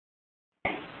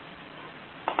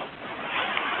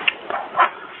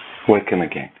Welcome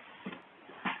again.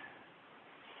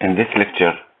 In this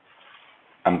lecture,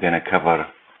 I'm going to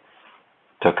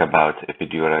talk about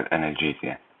epidural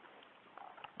analgesia.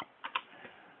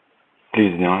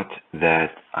 Please note that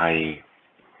I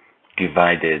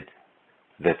divided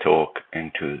the talk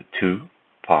into two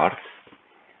parts.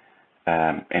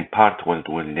 In part one,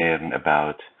 we'll learn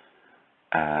about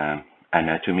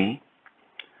anatomy,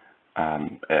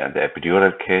 the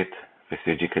epidural kit,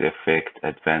 physiological effect,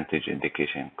 advantage,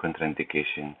 indication,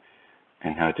 contraindication,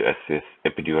 and how to assess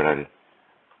epidural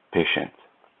patients.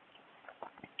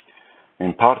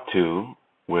 In part two,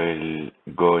 we'll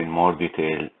go in more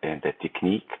detail in the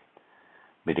technique,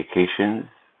 medications,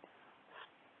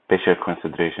 special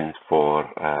considerations for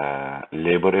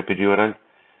labor epidural,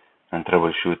 and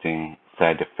troubleshooting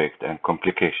side effects and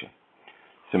complications.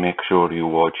 So make sure you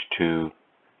watch the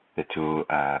two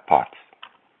parts.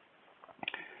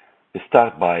 Let's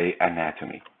start by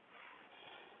anatomy.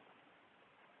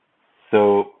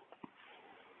 So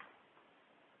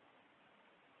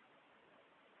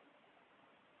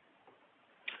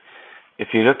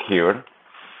if you look here,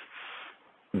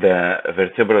 the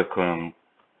vertebral column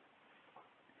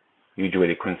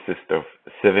usually consists of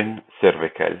 7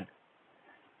 cervical,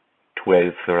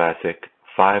 12 thoracic,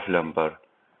 5 lumbar,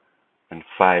 and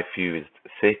 5 fused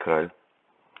sacral,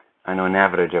 and on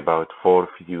average about 4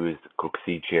 fused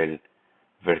coccygeal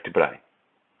vertebrae.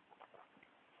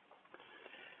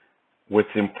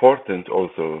 What's important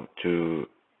also to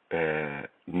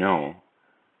know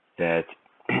that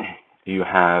you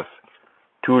have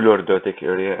 2 lordotic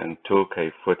area and 2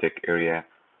 kyphotic area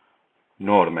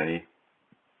normally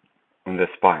on the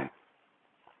spine.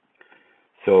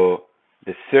 So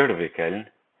the cervical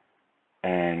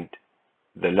and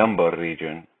the lumbar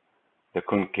region, they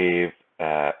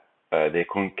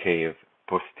concave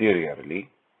posteriorly,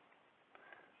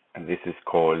 and this is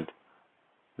called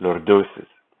lordosis,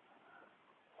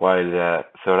 while the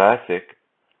thoracic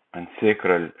and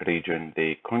sacral region,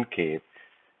 they concave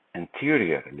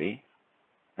anteriorly,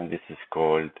 and this is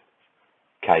called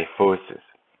kyphosis.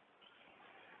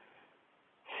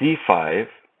 C5,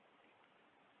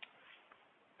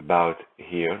 about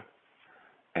here,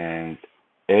 and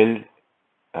L3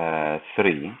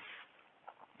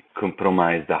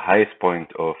 comprise the highest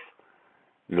point of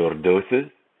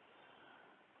lordosis,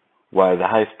 while the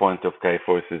highest point of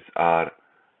kyphosis are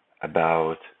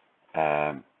about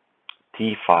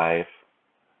T5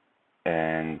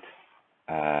 and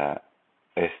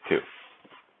S2.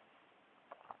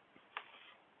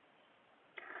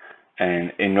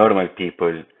 And in normal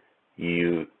people,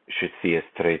 you should see a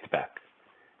straight back.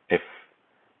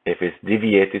 If it's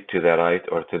deviated to the right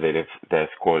or to the left,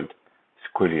 that's called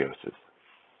scoliosis.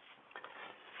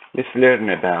 Let's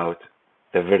learn about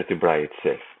the vertebrae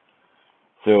itself.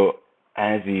 So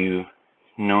as you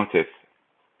notice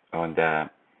on the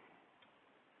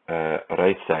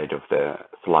right side of the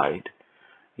slide,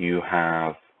 you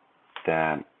have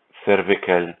the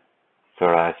cervical,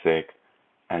 thoracic,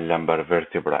 and lumbar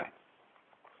vertebrae.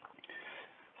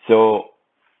 So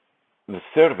the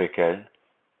cervical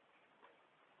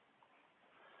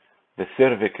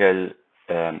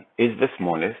is the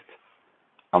smallest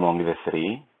among the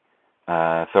three.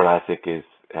 Thoracic is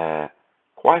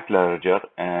quite larger,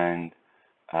 and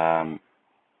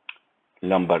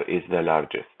lumbar is the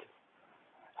largest.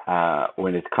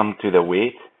 When it comes to the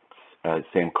weight,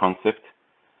 same concept.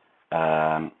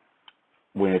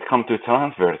 When it comes to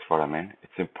transverse foramen,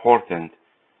 it's important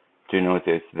to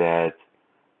notice that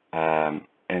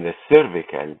in the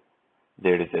cervical,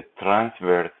 there is a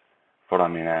transverse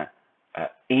foramina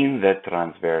in the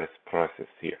transverse process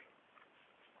here.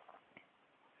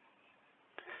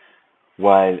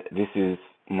 While this is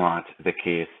not the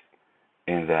case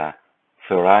in the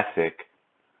thoracic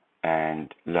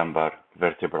and lumbar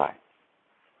vertebrae.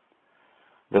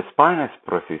 The spinous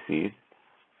processes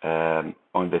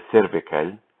on the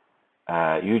cervical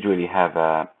usually have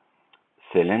a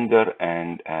cylinder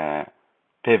and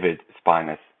pivot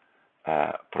spinous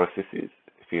processes,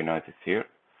 if you notice here.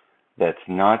 That's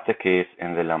not the case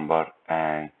in the lumbar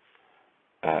and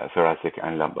thoracic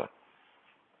and lumbar.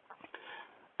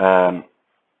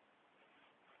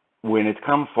 When it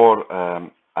comes for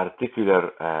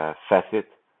articular facet,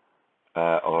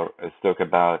 or let's talk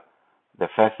about the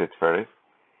facet first.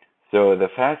 So the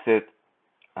facet,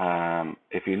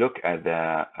 if you look at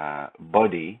the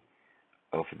body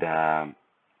of the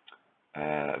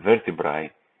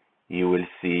vertebrae, you will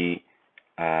see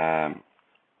 2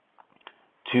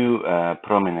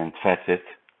 prominent facets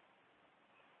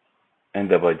in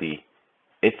the body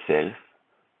itself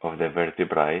of the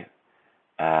vertebrae.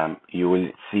 You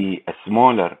will see a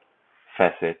smaller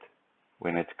facet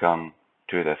when it comes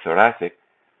to the thoracic,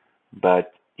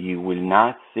 but you will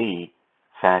not see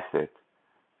facet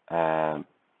in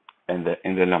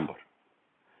the lumbar.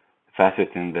 Facet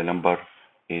in the lumbar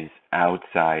is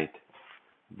outside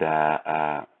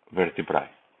the vertebrae.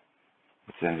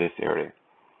 It's in this area.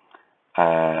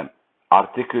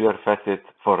 Articular facet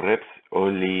for ribs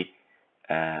only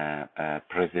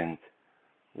present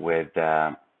with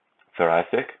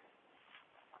thoracic.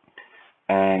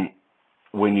 And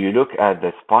when you look at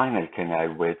the spinal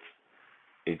canal width,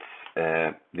 it's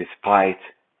despite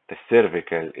the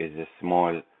cervical is a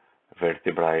small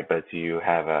vertebrae, but you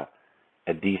have a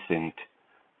decent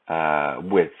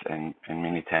width, and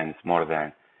many times more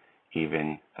than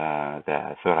even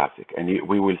the thoracic. And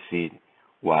we will see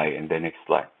why in the next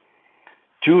slide.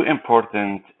 Two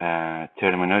important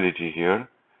terminology here: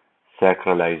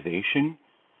 sacralization,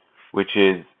 which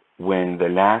is when the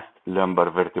last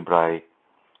lumbar vertebrae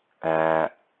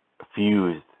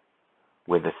fused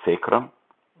with the sacrum,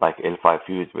 like L5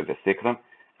 fused with the sacrum,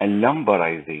 and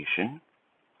lumbarization,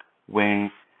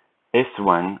 when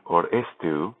S1 or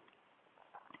S2,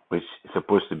 which is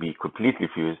supposed to be completely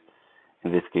fused,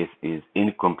 in this case is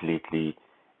incompletely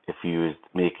fused,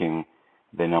 making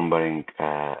the numbering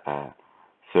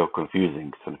so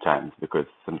confusing sometimes, because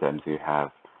sometimes you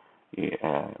have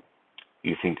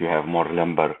you think you have more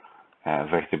lumbar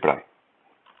vertebrae.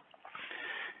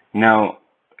 Now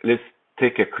let's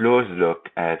take a close look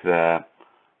at the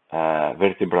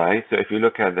vertebrae. So if you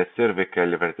look at the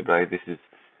cervical vertebrae, this is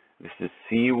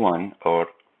C1 or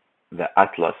the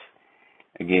atlas.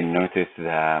 Again, notice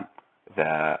the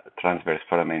transverse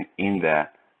foramen in the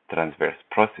transverse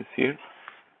process here,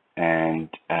 and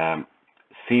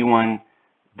C1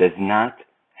 does not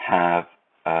have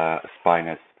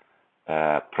spinous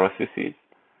processes,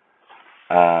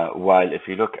 while if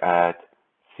you look at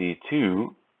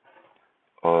C2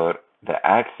 or the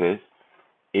axis,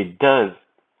 it does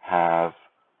have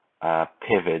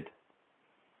pivot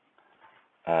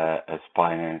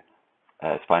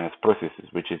spinous processes,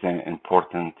 which is an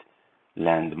important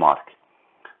landmark.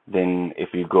 Then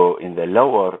if you go in the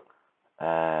lower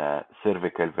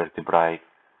cervical vertebrae,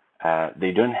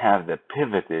 they don't have the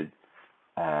pivoted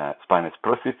spinous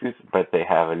processes, but they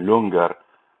have a longer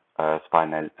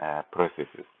spinal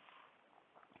processes.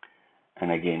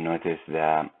 And again, notice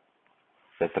the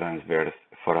transverse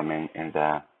foramen in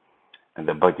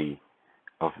the body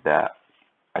of the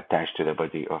attached to the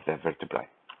body of the vertebrae.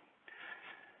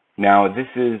 Now this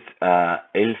is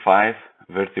L5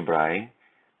 vertebrae.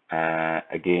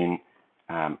 Again,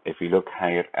 if you look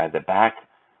here at the back,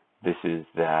 this is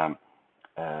the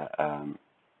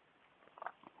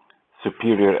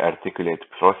superior articulate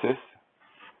process.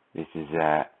 This is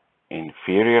the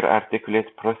inferior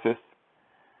articulate process.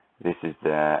 This is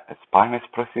the spinous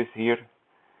process here,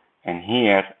 and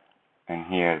here,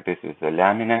 this is the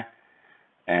lamina,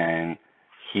 and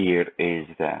here is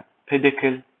the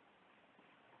pedicle,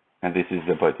 and this is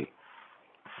the body.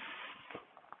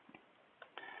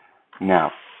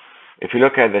 Now, if you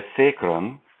look at the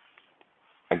sacrum,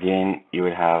 again, you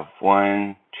will have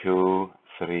 1, 2,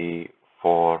 3,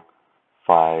 4,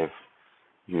 5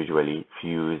 usually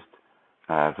fused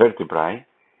vertebrae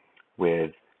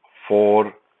with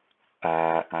 4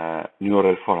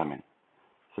 neural foramen.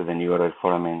 So the neural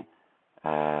foramen,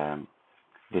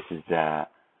 this is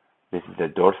the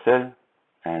dorsal,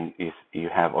 and you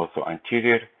have also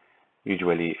anterior,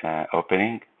 usually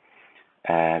opening.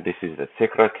 This is the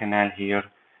sacral canal here,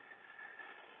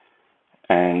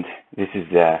 and this is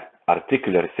the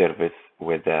articular surface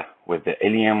with the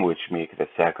ilium, which make the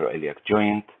sacroiliac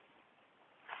joint.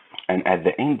 And at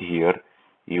the end here,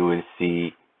 you will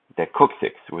see the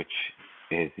coccyx, which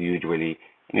is usually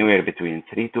anywhere between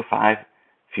 3 to 5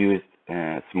 fused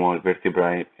small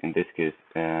vertebrae. In this case,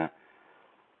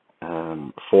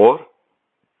 4.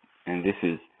 And this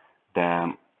is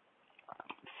the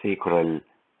sacral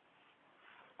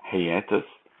hiatus,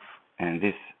 and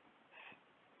this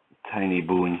tiny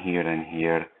bone here and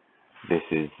here, this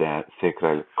is the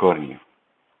sacral cornea.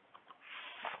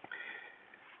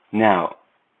 Now,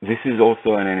 this is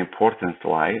also an important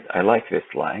slide. I like this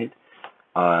slide.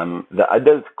 The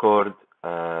adult cord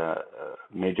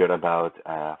measure about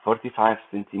 45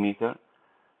 centimeter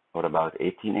or about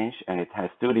 18 inch, and it has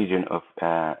 2 regions of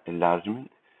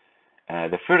enlargement.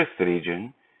 The first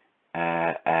region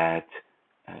at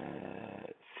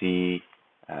C2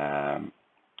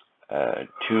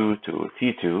 to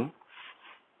T2,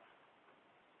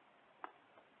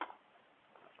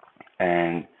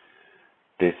 and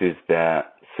this is the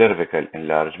cervical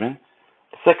enlargement.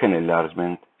 The second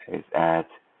enlargement is at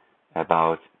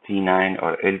about T9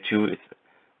 or L2. It's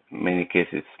many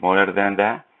cases smaller than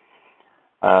that.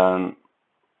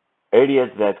 Areas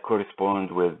that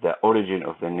correspond with the origin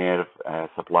of the nerve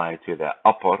supply to the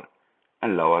upper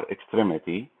and lower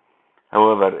extremity.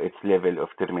 However, its level of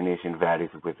termination varies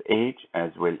with age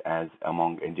as well as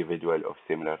among individuals of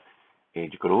similar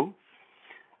age group.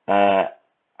 As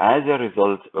a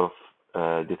result of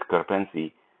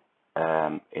discrepancy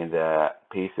in the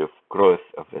pace of growth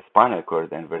of the spinal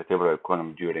cord and vertebral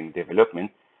column during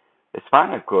development, the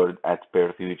spinal cord at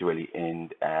birth usually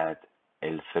ends at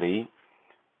L3,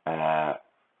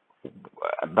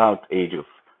 about age of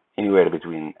anywhere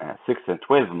between 6 and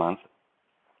 12 months.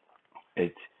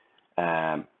 It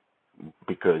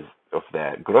because of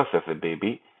the growth of the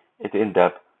baby, it ends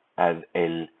up as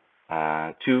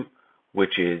L2,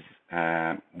 which is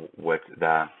what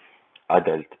the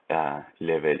adult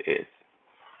level is.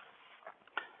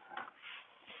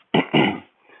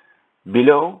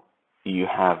 Below, you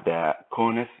have the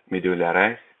conus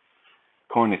medullaris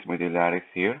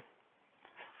here,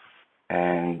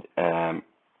 and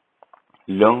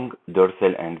long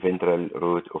dorsal and ventral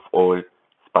root of all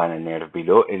spinal nerve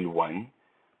below L1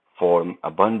 form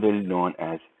a bundle known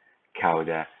as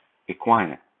cauda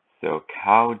equina. So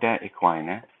cauda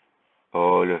equina,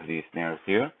 all of these nerves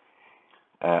here,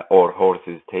 or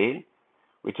horse's tail,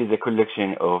 which is a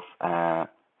collection of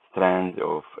strands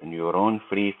of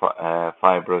neuron-free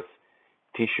fibrous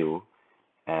tissue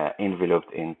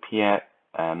enveloped in pia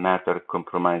matter,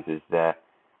 comprises the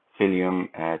cilium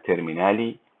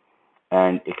terminale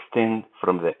and extend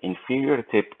from the inferior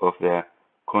tip of the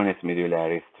conus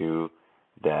medullaris to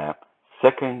the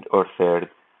second or third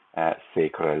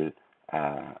sacral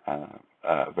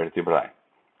vertebrae,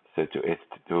 so to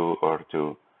S2 or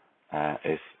to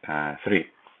S3.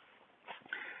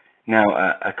 Now,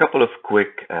 a couple of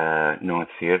quick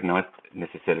notes here, not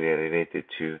necessarily related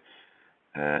to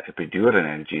epidural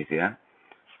analgesia,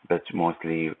 but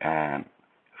mostly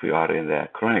if we are in the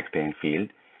chronic pain field.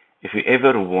 If you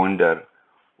ever wonder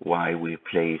why we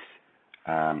place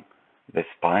the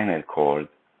spinal cord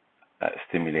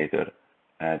stimulator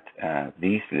at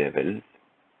these levels,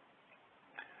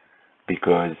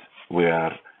 because we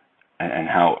are, and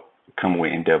how come we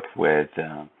end up with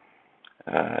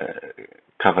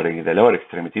covering the lower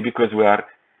extremity, because we are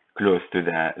close to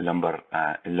the lumbar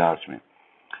enlargement.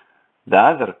 The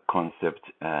other concept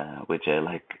which I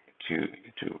like to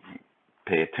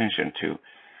pay attention to,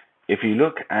 if you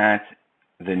look at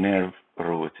the nerve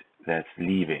root that's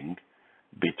leaving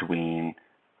between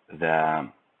the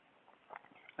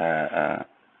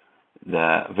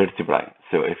vertebrae.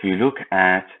 So if you look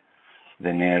at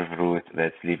the nerve root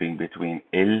that's leaving between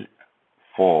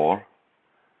L4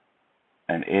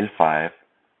 and L5,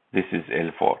 this is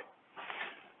L4.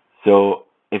 So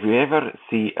if you ever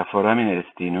see a foraminal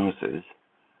stenosis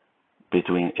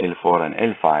between L4 and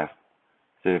L5,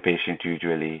 so the patient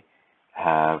usually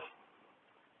have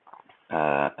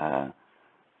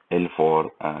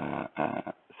L4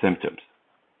 symptoms.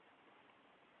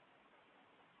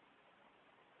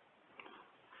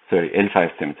 Sorry,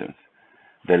 L5 symptoms,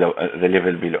 the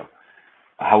level below.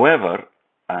 However,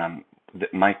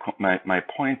 my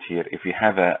point here, if you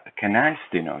have a canal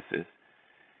stenosis,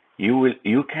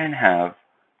 you can have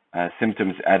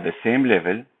symptoms at the same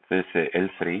level, so let's say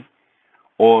L3,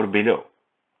 or below,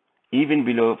 even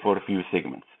below for a few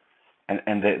segments.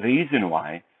 And the reason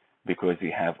why, because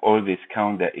you have all this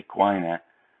cauda equina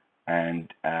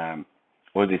and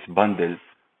all these bundles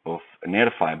of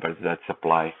nerve fibers that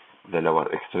supply the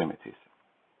lower extremities.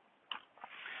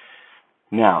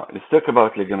 Now, let's talk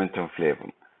about ligamentum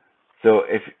flavum. So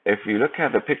if you look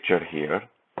at the picture here,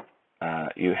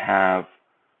 you have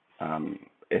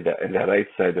in the right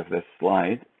side of the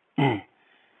slide,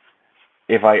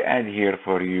 if I add here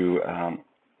for you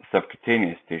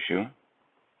subcutaneous tissue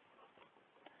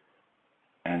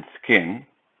and skin,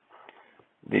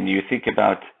 then you think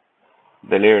about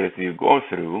the layers you go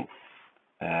through.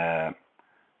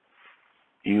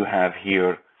 You have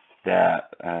here the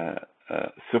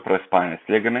supraspinous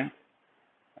ligament,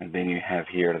 and then you have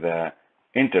here the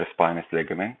interspinous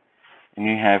ligament, and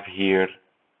you have here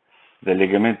the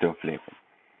ligamentum flavum.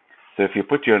 So if you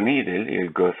put your needle, you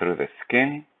go through the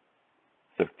skin,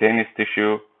 subcutaneous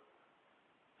tissue,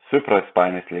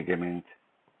 supraspinous ligament,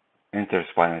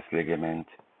 interspinous ligament,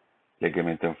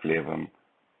 ligamentum flavum,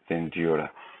 then dura.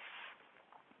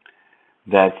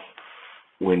 That's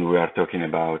when we are talking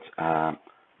about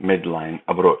midline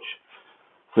approach.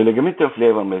 So ligamentum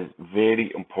flavum is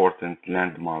very important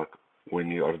landmark when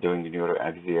you are doing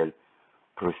neuroaxial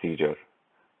procedure,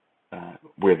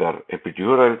 whether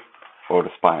epidural or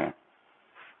spinal.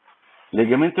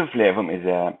 Ligamentum flavum is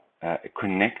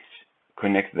connects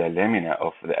connect the lamina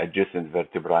of the adjacent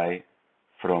vertebrae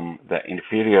from the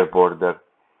inferior border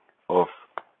of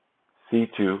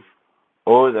C2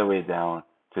 all the way down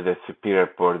to the superior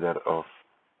border of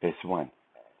S1.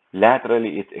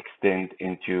 Laterally, it extends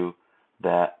into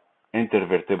the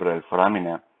intervertebral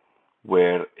foramina,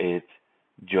 where it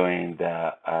joins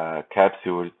the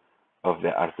capsule of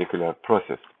the articular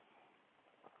process.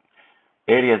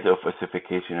 Areas of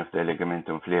ossification of the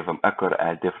ligamentum flavum occur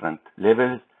at different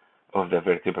levels of the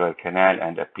vertebral canal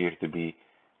and appear to be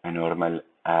a normal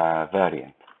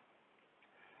variant.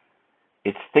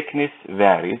 Its thickness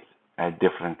varies at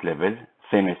different levels,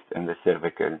 thinnest in the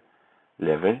cervical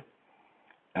level.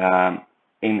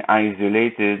 In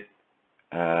isolated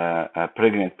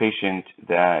pregnant patient,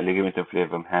 the ligamentum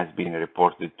flavum has been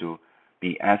reported to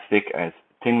be as thick as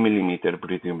 10 millimeter,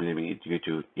 presumably due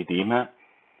to edema.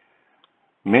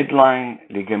 Midline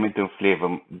ligamentum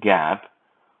flavum gap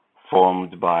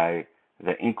formed by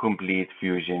the incomplete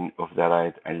fusion of the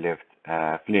right and left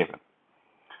flavum.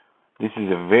 This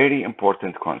is a very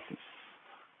important concept.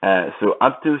 So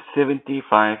up to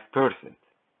 75%,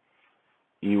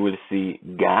 you will see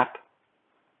gap,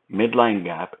 midline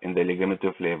gap in the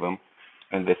ligamentum flavum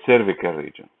in the cervical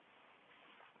region.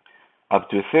 Up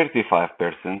to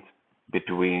 35%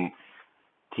 between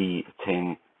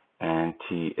T10 and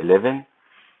T11.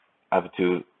 Up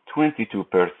to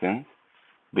 22%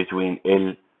 between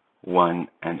L1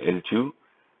 and L2.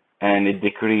 And it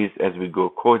decreases as we go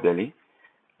caudally.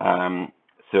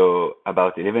 So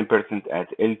about 11% at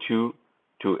L2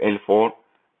 to L4,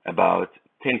 about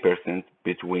 10%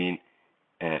 between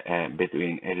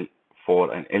L4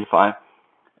 and L5,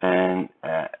 and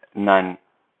none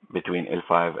between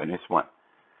L5 and S1.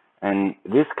 And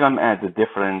this come at a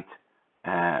different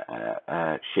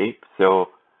shape. So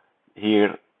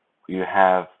here you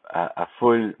have a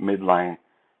full midline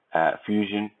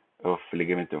fusion of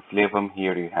ligamentum flavum.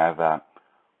 Here you have a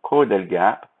caudal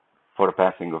gap for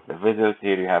passing of the vessels.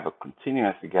 Here you have a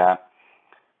continuous gap,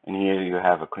 and here you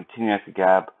have a continuous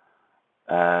gap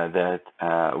that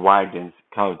widens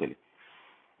caudally.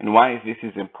 And why this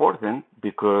is important?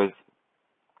 Because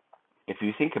if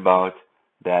you think about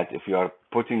that, if you are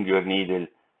putting your needle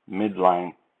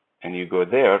midline and you go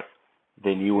there,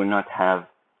 then you will not have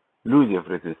loosening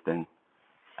resistance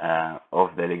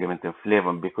of the ligamentum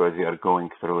flavum because you are going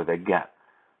through the gap.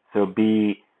 So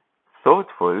be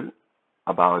thoughtful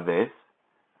about this.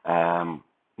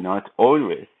 Not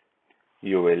always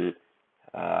you will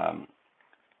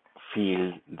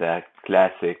feel that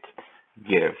classic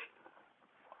give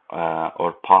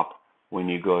or pop when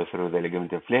you go through the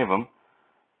ligamentum flavum,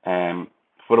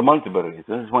 for multiple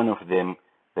reasons. One of them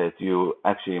that you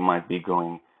actually might be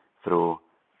going through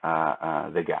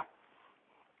the gap.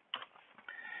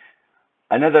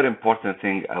 Another important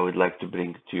thing I would like to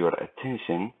bring to your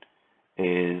attention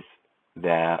is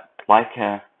the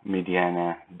plica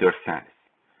mediana dorsalis.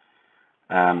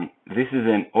 This is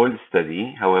an old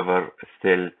study, however,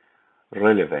 still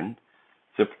relevant.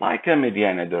 So plica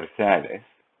mediana dorsalis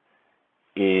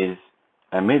is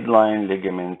a midline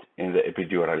ligament in the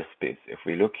epidural space. If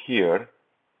we look here,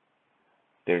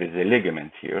 there is a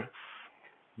ligament here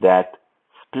that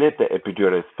split the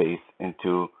epidural space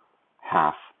into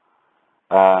half.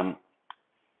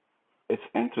 It's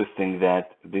interesting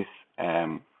that this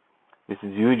is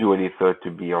usually thought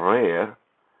to be rare.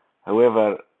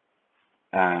 However,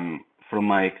 from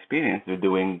my experience with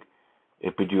doing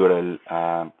epidural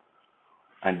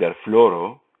under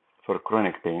fluoro for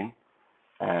chronic pain,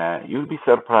 you'll be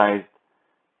surprised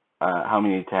how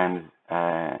many times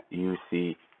you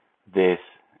see this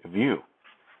view.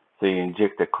 So you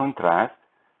inject the contrast,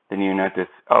 then you notice,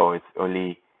 oh, it's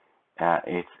only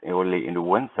in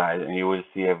one side, and you will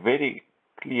see a very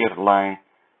clear line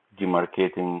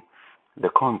demarcating the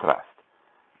contrast.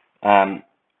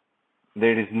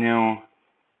 There is no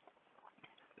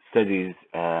studies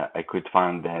I could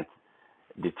find that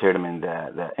determine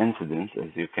the incidence. As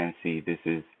you can see, this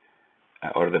is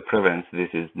or the prevalence. This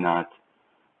is not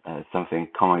something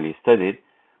commonly studied,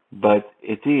 but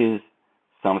it is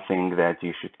something that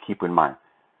you should keep in mind.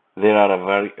 There are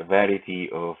a variety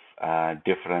of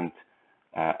different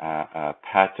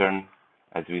pattern,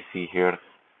 as we see here,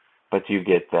 but you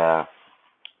get the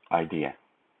idea.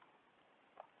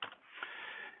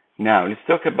 Now, let's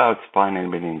talk about spinal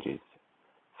meninges.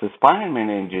 So spinal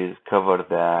meninges cover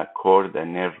the cord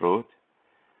and nerve root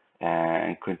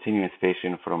and continuous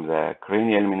fascium from the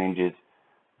cranial meninges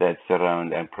that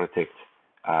surround and protect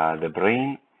the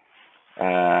brain.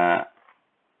 The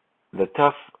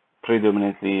tough,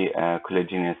 predominantly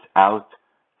collagenous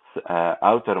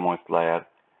outermost layer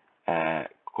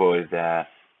called the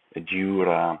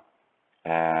dura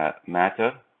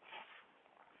matter,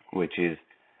 which is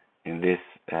in this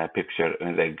picture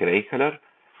in the gray color,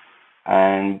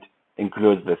 and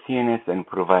includes the CNS and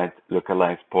provides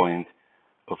localized point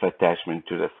of attachment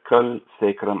to the skull,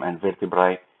 sacrum, and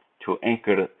vertebrae to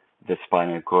anchor the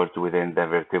spinal cord within the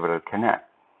vertebral canal.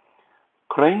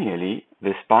 Cranially,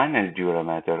 the spinal dura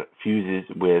mater fuses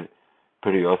with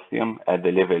periosteum at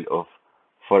the level of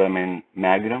foramen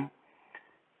magnum.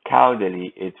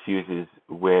 Caudally, it fuses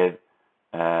with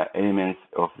elements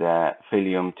of the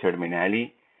filium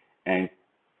terminale and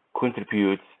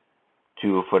contributes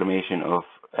to formation of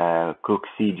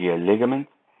coccygeal ligament.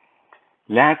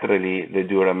 Laterally, the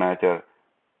dura mater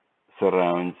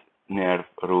surrounds nerve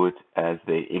root as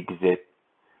they exit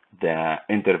the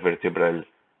intervertebral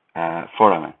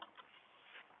foramen.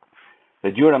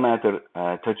 The dura mater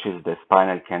touches the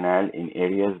spinal canal in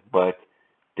areas but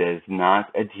does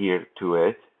not adhere to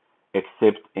it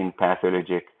except in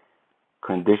pathologic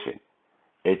condition.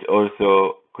 It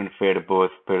also confers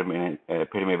both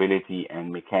permeability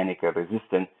and mechanical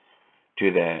resistance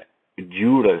to the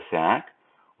dural sac,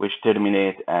 which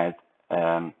terminate at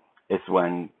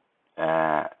S1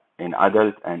 in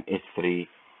adult and S3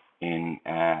 in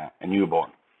a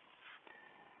newborn.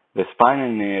 The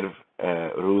spinal nerve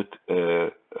root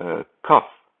cuff,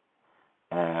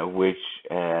 which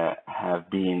have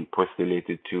been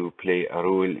postulated to play a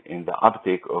role in the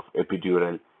uptake of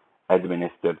epidural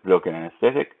administered local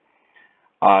anesthetic,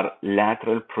 are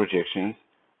lateral projections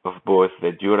of both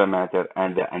the dura mater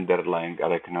and the underlying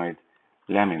arachnoid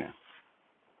lamina.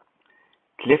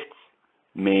 Clefts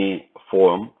may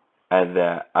form at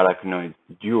the arachnoid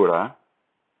dura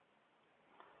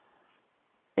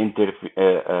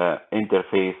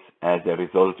interface as a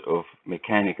result of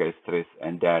mechanical stress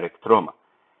and direct trauma.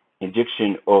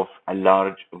 Injection of a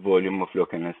large volume of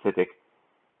local anesthetic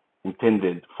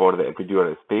intended for the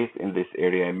epidural space in this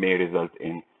area may result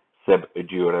in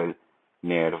subepidural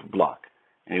nerve block.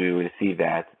 And we will see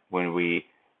that when we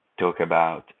talk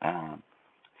about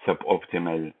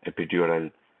suboptimal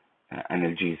epidural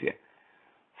analgesia.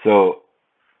 So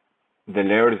the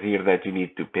layers here that you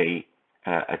need to pay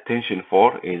attention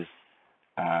for is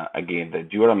again the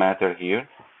dura mater here,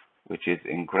 which is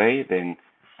in gray. Then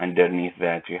underneath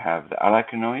that you have the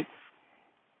arachnoid,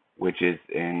 which is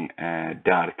in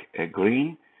dark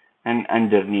green, and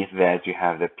underneath that you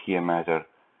have the pia mater,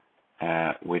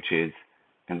 which is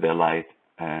in the light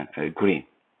green.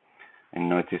 And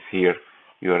notice here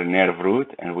your nerve root,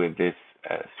 and with this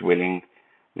swelling,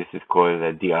 this is called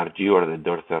the DRG, or the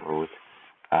dorsal root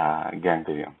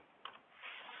ganglion.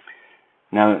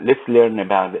 Now let's learn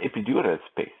about the epidural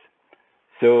space.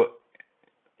 So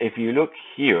if you look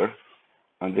here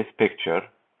on this picture,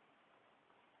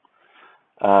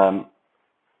 the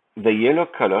yellow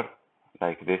color,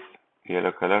 like this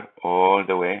yellow color all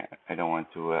the way, I don't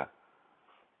want to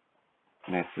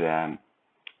mess the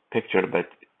picture, but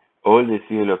all this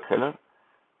yellow color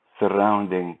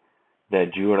surrounding the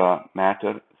dura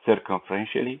mater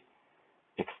circumferentially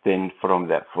extend from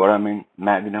the foramen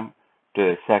magnum to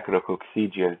the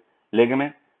sacrococcygeal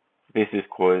ligament. This is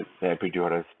called the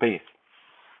epidural space.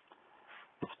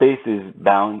 The space is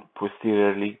bound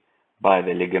posteriorly by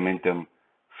the ligamentum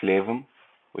flavum,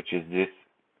 which is this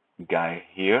guy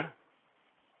here,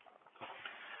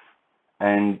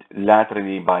 and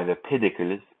laterally by the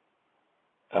pedicles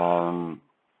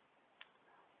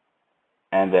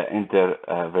and the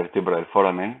intervertebral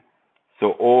foramen.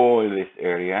 So all this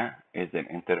area is an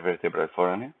intervertebral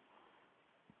foramen,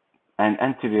 and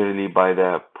anteriorly by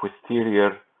the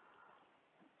posterior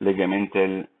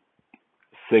ligamental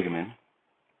segment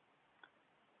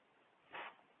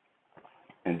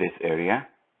in this area.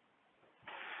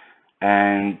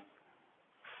 And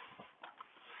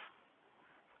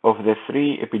of the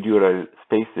three epidural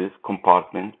spaces,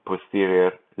 compartment,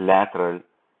 posterior, lateral,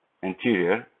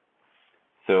 anterior.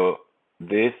 So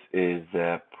this is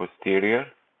posterior,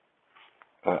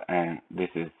 and this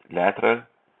is lateral,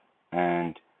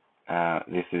 and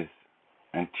this is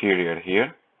anterior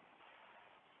here.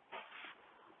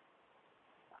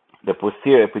 The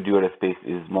posterior epidural space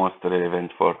is most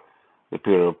relevant for the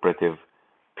perioperative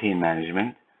pain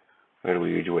management, where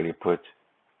we usually put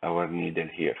our needle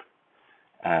here.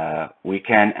 We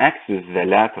can access the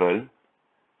lateral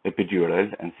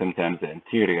epidural and sometimes the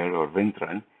anterior or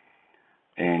ventral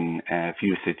in a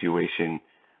few situations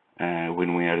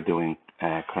when we are doing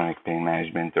chronic pain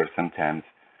management, or sometimes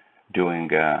doing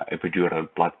epidural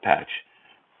blood patch.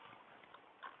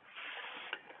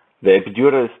 The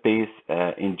epidural space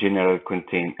in general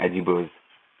contain adipose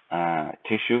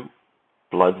tissue,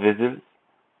 blood vessels,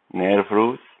 nerve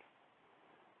roots,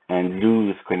 and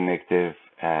loose connective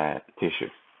tissue.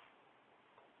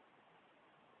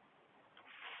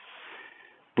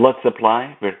 Blood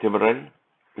supply, vertebral.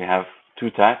 We have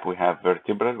two types. We have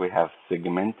vertebral, we have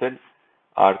segmental.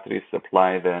 Arteries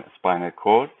supply the spinal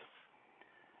cord.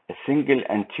 A single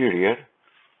anterior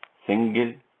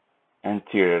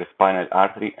spinal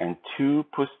artery and two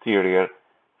posterior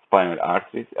spinal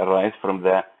arteries arise from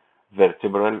the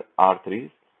vertebral arteries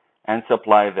and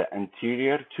supply the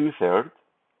anterior 2/3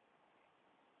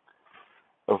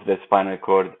 of the spinal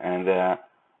cord and the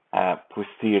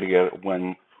posterior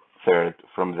 1/3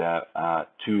 from the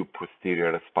two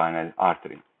posterior spinal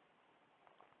artery.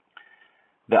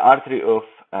 The artery of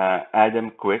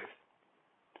Adam Quicks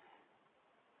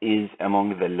is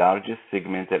among the largest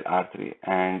segmental artery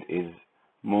and is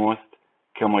most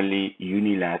commonly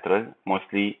unilateral,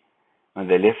 mostly on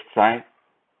the left side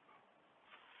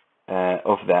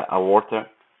of the aorta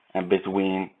and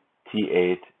between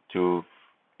T8 to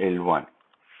L1.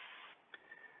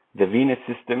 The venous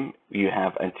system, you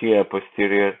have anterior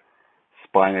posterior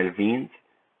spinal veins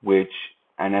which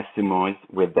anastomose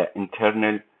with the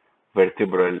internal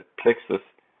vertebral plexus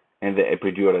and the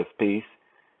epidural space,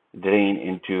 drain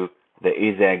into the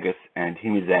azygos and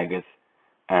hemizygos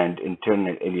and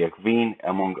internal iliac vein,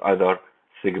 among other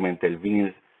segmental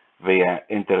veins via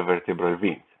intervertebral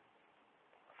veins.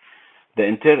 The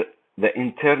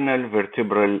internal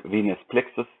vertebral venous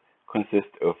plexus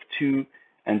consists of two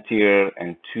anterior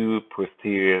and two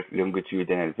posterior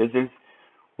longitudinal vessels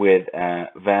with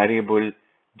a variable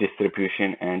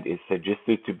distribution and is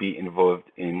suggested to be involved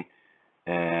in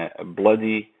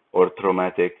bloody or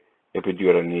traumatic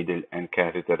epidural needle and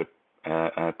catheter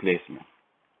placement.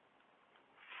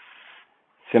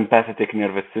 Sympathetic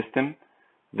nervous system.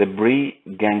 The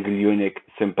preganglionic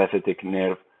sympathetic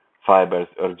nerve fibers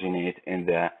originate in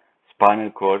the spinal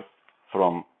cord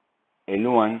from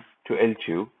L1 to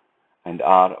L2 and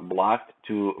are blocked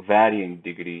to varying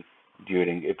degrees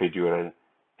during epidural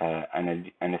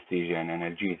anesthesia and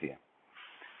analgesia.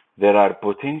 There are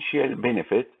potential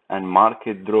benefits and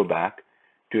marked drawback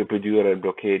to epidural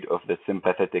blockade of the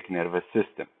sympathetic nervous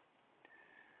system.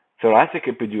 Thoracic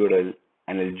epidural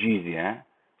analgesia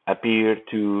appear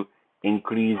to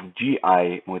increase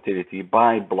GI motility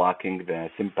by blocking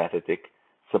the sympathetic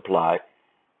supply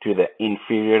to the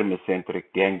inferior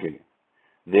mesenteric ganglion,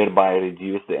 thereby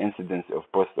reduce the incidence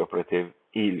of postoperative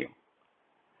ileum.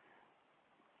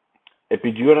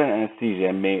 Epidural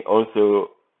anesthesia may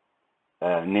also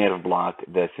nerve block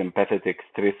the sympathetic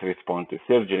stress response to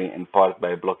surgery, in part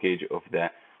by blockage of the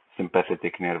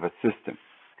sympathetic nervous system.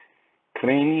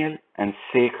 Cranial and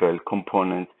sacral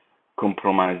components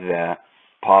compromise the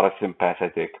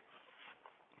parasympathetic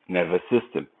nervous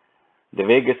system. The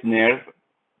vagus nerve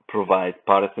provides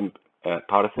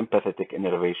parasympathetic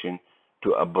innervation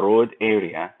to a broad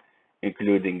area,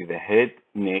 including the head,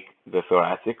 neck, the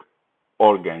thoracic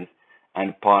organs,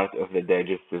 and part of the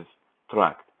digestive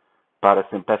tract.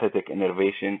 Parasympathetic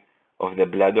innervation of the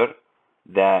bladder,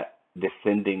 the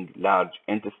descending large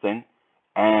intestine,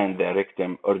 and the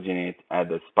rectum originate at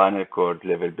the spinal cord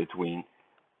level between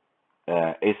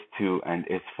S2 and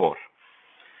S4.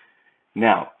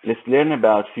 Now, let's learn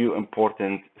about a few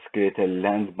important skeletal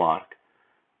landmarks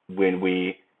when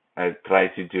we try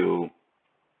to do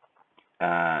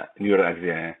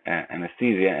neuroaxial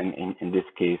anesthesia, and in this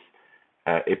case,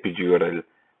 epidural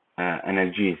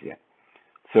analgesia.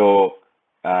 So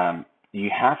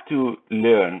you have to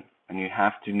learn and you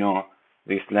have to know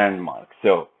these landmarks.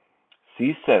 So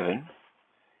C7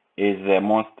 is the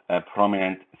most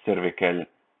prominent cervical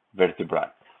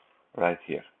vertebra right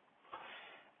here.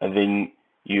 And then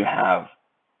you have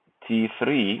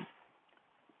T3,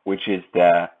 which is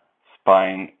the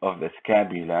spine of the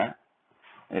scapula.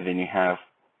 And then you have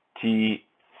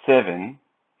T7,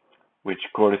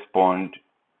 which correspond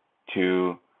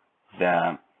to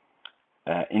the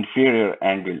inferior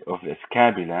angle of the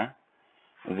scapula.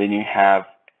 And then you have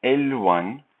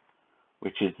L1,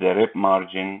 which is the rib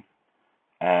margin,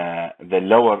 the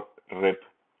lower rib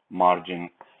margin,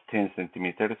 10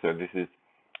 centimeters. So this is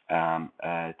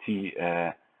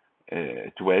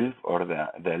T12, or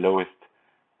the lowest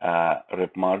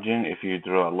rib margin. If you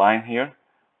draw a line here,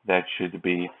 that should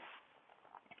be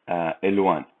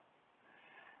L1.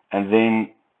 And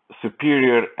then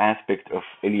superior aspect of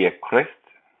iliac crest,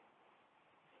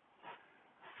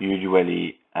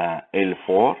 usually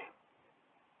L4,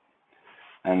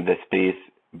 and the space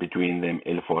between them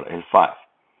L4, L5.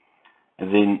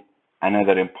 And then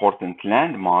another important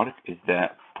landmark is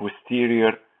the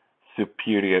posterior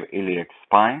superior iliac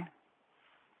spine.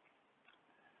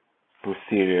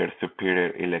 Posterior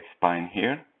superior iliac spine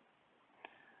here,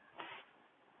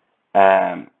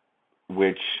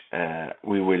 which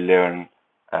we will learn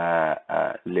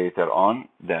later on,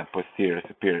 the posterior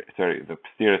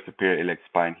superior iliac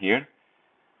spine here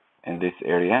in this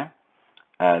area.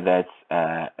 That's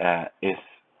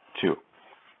S2.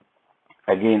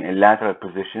 Again, in lateral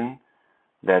position,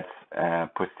 that's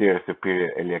posterior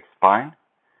superior iliac spine.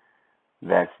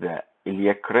 That's the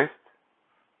iliac crest.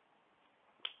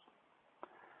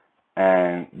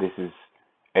 And this is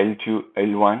L2,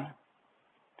 L1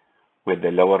 with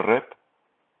the lower rib,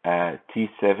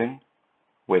 T7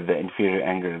 with the inferior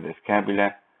angle of the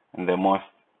scapula, and the most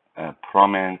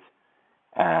prominent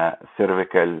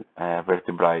cervical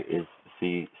vertebrae is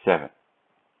C7.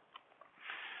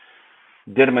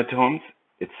 Dermatomes,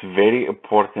 it's very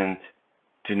important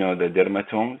to know the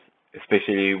dermatomes,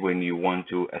 especially when you want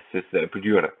to assess the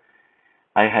epidural.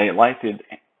 I highlighted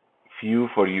few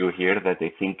for you here that I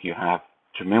think you have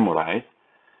to memorize.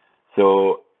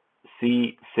 So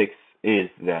C6 is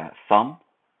the thumb,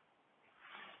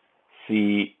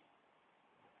 C8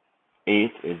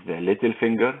 is the little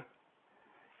finger,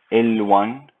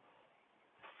 L1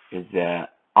 is the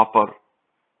upper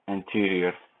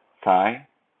anterior thigh,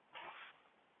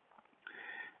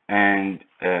 and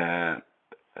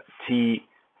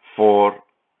T4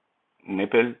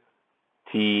 nipple,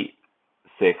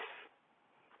 T6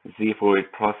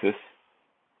 xiphoid process,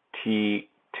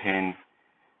 T10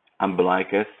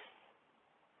 umbilicus,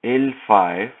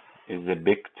 L5 is the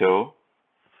big toe,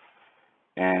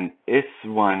 and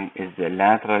S1 is the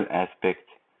lateral aspect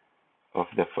of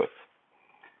the foot.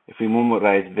 If we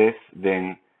memorize this,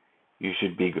 then you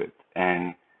should be good,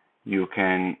 and you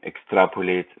can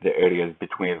extrapolate the areas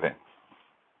between them.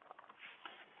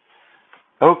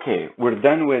 Okay, we're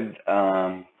done with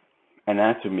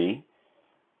anatomy.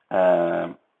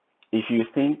 If you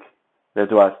think that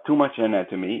was too much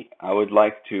anatomy, I would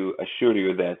like to assure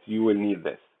you that you will need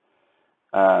this.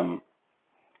 And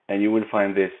you will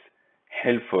find this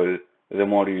helpful the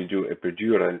more you do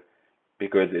epidural,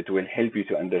 because it will help you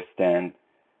to understand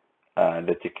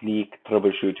the technique,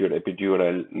 troubleshoot your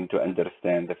epidural, and to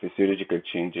understand the physiological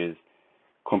changes,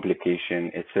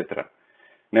 complication, etc.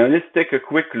 Now let's take a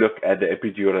quick look at the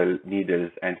epidural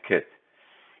needles and kit.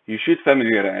 You should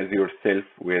familiarize yourself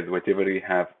with whatever you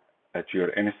have at your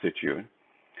institute,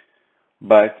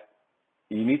 but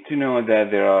you need to know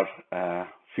that there are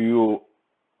few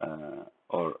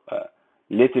or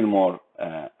little more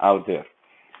out there.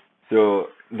 So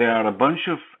there are a bunch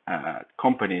of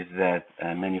companies that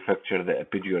manufacture the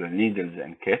epidural needles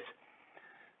and kits.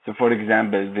 So for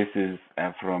example, this is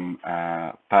from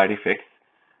Parifix.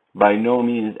 By no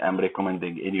means I'm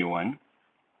recommending anyone.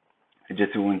 I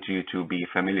just want you to be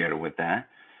familiar with that.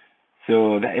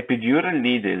 So the epidural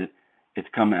needle,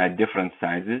 it comes at different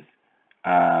sizes,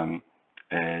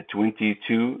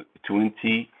 22,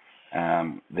 20,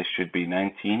 this should be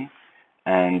 19,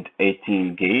 and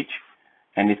 18 gauge.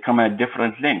 And it comes at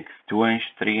different lengths, 2 inch,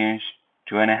 3 inch,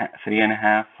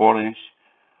 3.5, 4 inch,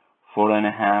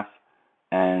 4.5,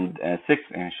 and 6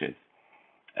 inches.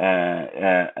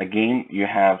 Again, you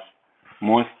have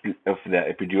most of the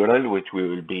epidural, which we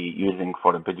will be using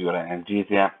for epidural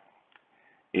analgesia,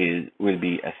 will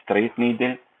be a straight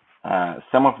needle.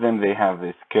 Some of them, they have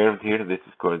this curved here. This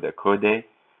is called a code. This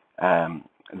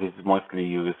is mostly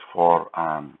used for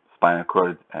spinal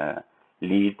cord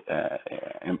lead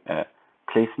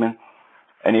placement.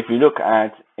 And if you look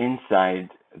at inside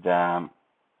the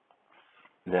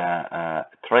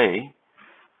tray,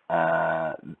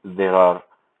 there are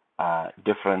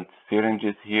different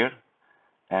syringes here,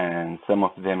 and some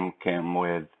of them came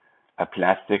with a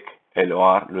plastic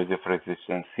LOR, losif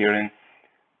resistance syringe.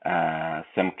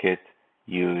 Some kits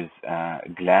use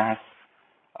glass.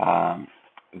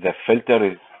 The filter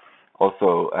is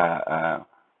also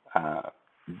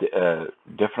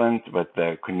different, but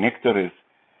the connector is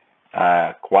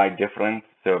quite different.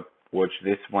 So watch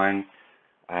this one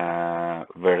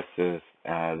versus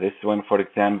this one, for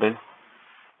example.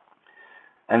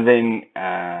 And then,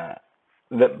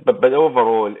 but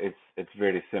overall, it's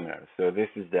very similar. So this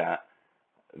is the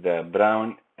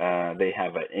brown. They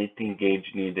have an 18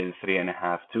 gauge needle,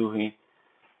 3.5 Tuhi,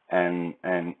 and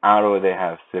Arrow, they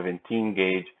have 17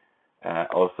 gauge,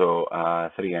 also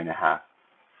 3.5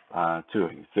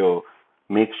 Tuhi. So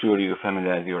make sure you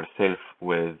familiarize yourself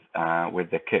with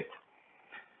the kit.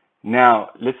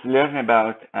 Now let's learn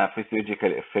about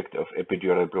physiological effect of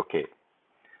epidural blockade.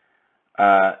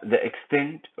 The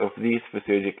extent of these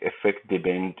physiologic effects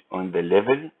depend on the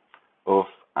level of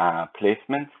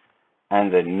placement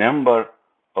and the number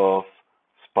of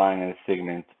spinal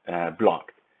segments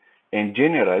blocked. In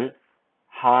general,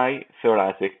 high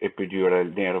thoracic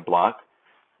epidural nerve block,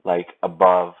 like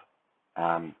above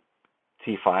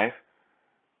T5,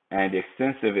 and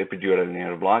extensive epidural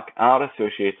nerve block are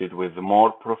associated with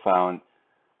more profound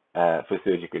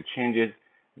physiological changes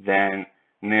than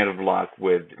nerve block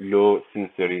with low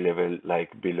sensory level like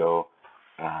below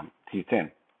T10.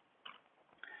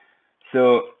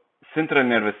 So central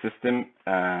nervous system,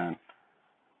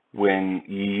 when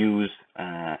you use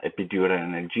epidural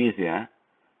analgesia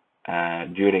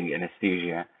during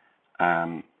anesthesia,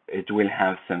 it will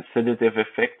have some sedative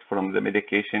effect from the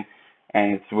medication,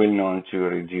 and it's well known to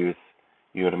reduce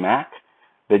your MAC.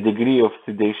 The degree of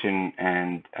sedation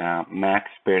and MAC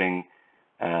sparing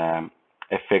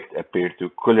effect appear to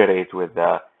correlate with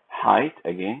the height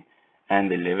again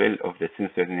and the level of the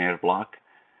sensory nerve block.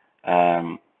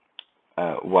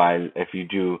 While if you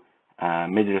do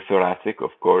middle thoracic,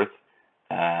 of course,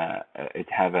 it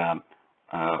have a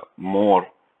more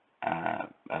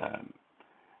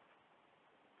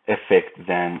effect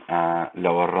than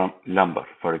lower lumbar,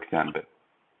 for example.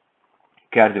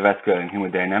 Cardiovascular and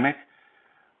hemodynamic,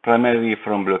 primarily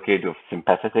from blockade of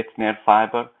sympathetic nerve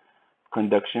fiber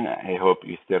conduction. I hope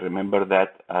you still remember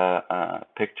that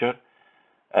picture.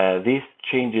 These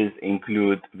changes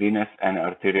include venous and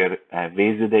arterial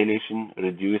vasodilation,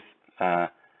 reduced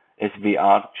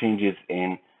SVR, changes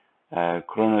in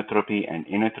chronotropy and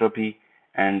inotropy,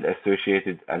 and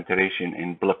associated alteration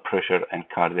in blood pressure and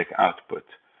cardiac output.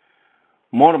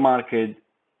 More marked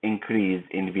increase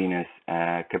in venous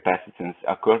capacitance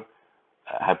occur,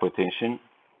 hypotension,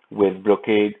 with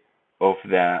blockade of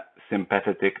the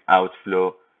sympathetic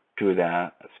outflow to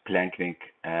the splanchnic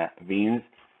veins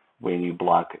when you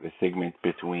block the segment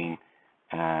between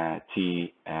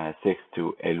T6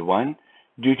 to L1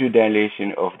 due to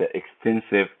dilation of the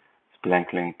extensive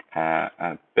splanchnic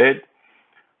bed.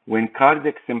 When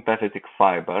cardiac sympathetic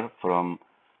fiber from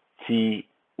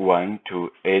T1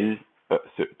 to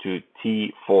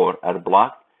T4 are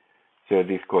blocked, so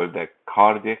this is called the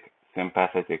cardiac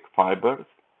sympathetic fibers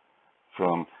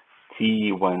from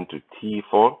T1 to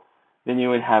T4, then you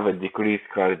will have a decreased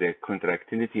cardiac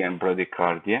contractility and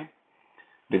bradycardia,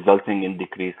 resulting in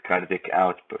decreased cardiac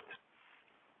output.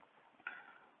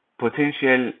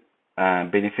 Potential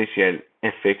beneficial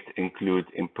effects include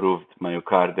improved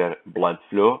myocardial blood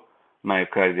flow,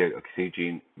 myocardial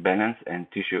oxygen balance, and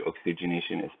tissue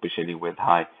oxygenation, especially with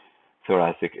high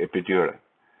thoracic epidural.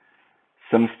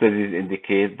 Some studies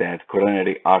indicate that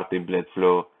coronary artery blood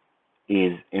flow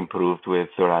is improved with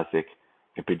thoracic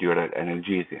epidural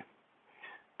analgesia.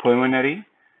 Pulmonary,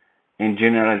 in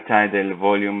general, tidal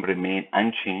volume remain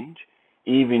unchanged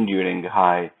even during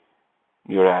high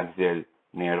neuraxial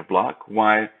nerve block,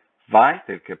 while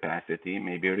vital capacity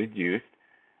may be reduced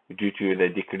due to the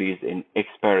decrease in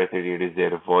expiratory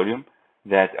reserve volume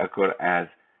that occur as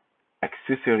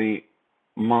accessory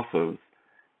muscles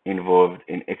involved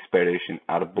in expiration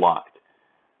are blocked.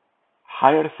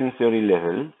 Higher sensory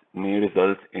levels may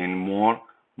result in more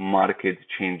marked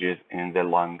changes in the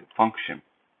lung function.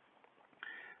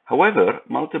 However,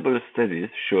 multiple studies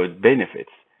showed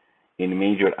benefits in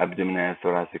major abdominal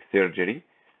thoracic surgery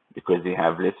because they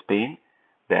have less pain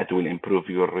that will improve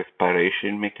your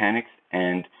respiration mechanics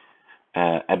and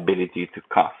ability to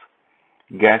cough.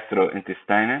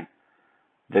 Gastrointestinal,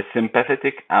 the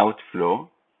sympathetic outflow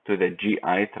to the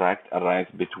GI tract arrives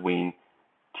between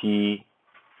T5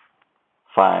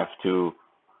 to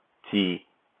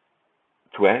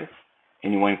T12.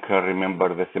 Anyone can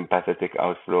remember the sympathetic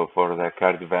outflow for the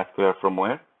cardiovascular from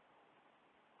where?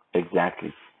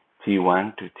 Exactly,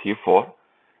 T1 to T4,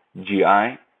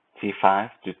 GI T5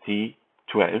 to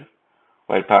T12,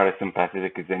 while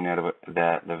parasympathetic is the nerve,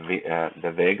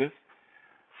 the vagus.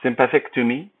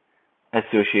 Sympathectomy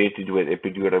associated with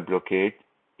epidural blockade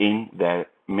in the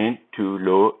mid to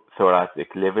low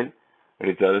thoracic level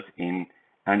results in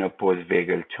unopposed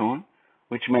vagal tone,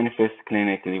 which manifests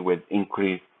clinically with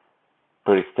increased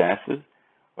peristalsis,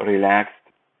 relaxed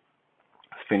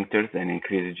sphincters, and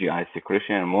increased GI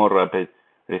secretion, and more rapid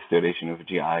restoration of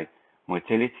GI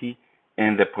motility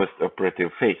in the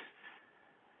postoperative phase.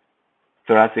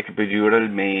 Thoracic epidural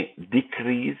may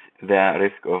decrease the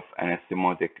risk of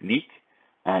anastomotic leak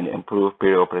and improve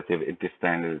perioperative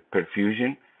intestinal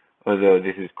perfusion, although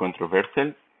this is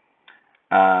controversial.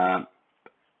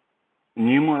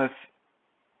 Numerous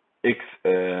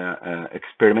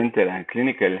experimental and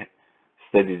clinical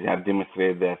studies have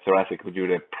demonstrated that thoracic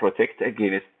epidural protect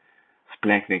against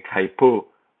splanchnic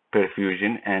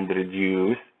hypoperfusion and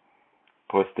reduce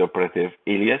postoperative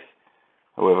ileus.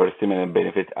 However, similar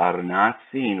benefits are not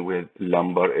seen with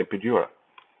lumbar epidural.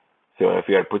 So if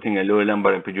you are putting a low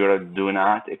lumbar epidural, do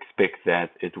not expect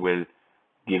that it will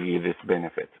give you this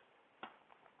benefit.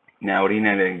 Now,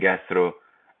 renal and gastro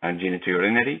and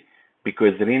genitourinary.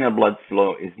 because renal blood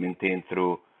flow is maintained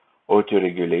through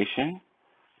autoregulation.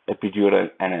 Epidural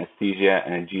anesthesia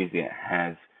analgesia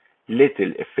has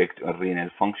little effect on renal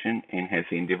function in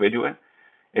healthy individuals.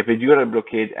 Epidural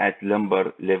blockade at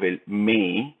lumbar level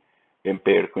may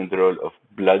impair control of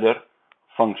bladder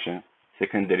function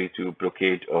secondary to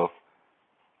blockade of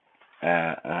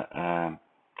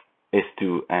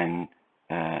S2 and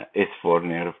S4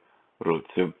 nerve root.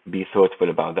 So be thoughtful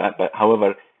about that. But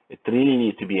however, it really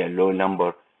needs to be a low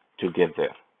number to get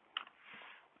there.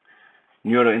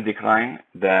 Neuroendocrine,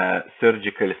 the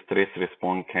surgical stress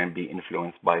response can be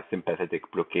influenced by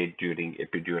sympathetic blockade during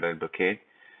epidural blockade.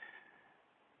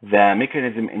 The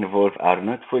mechanisms involved are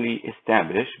not fully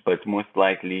established, but most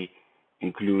likely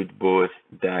include both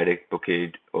direct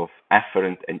blockade of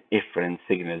afferent and efferent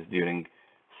signals during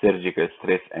surgical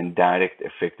stress and direct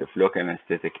effect of local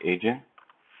anesthetic agent.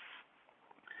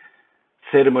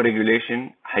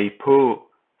 Thermoregulation,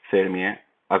 hypothermia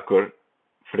occur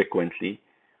frequently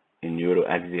in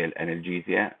neuroaxial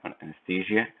analgesia or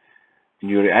anesthesia.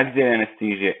 Neuroaxial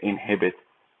anesthesia inhibits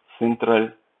central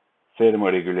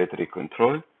thermoregulatory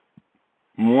control.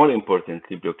 More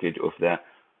importantly, blockade of the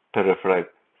peripheral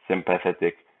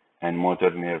sympathetic and motor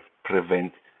nerve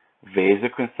prevents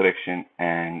vasoconstriction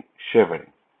and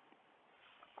shivering.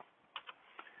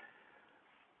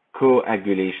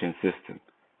 Coagulation system.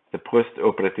 The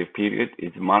post-operative period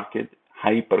is marked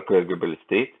hypercoagulable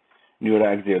state.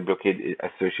 Neuroaxial blockade is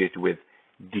associated with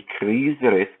decreased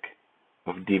risk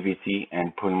of DVT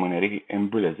and pulmonary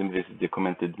embolism. This is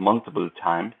documented multiple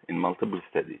times in multiple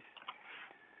studies.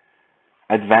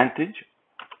 Advantage.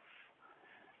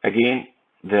 Again,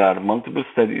 there are multiple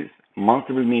studies,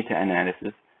 multiple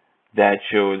meta-analysis that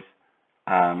shows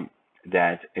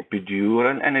that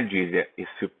epidural analgesia is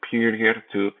superior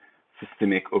to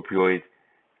systemic opioid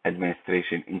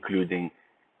administration, including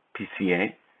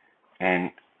PCA,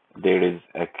 and there is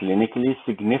a clinically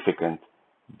significant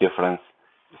difference,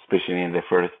 especially in the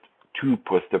first 2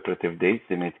 postoperative days.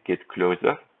 They might get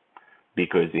closer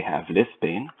because they have less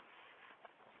pain.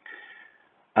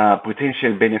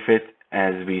 Potential benefit,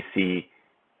 as we see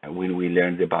when we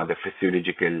learned about the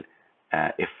physiological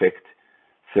effect.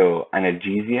 So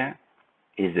analgesia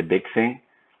is a big thing.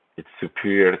 It's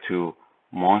superior to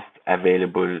most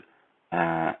available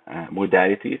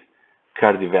modalities.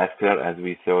 Cardiovascular, as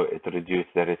we saw, it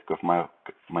reduced the risk of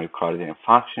myocardial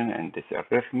infarction and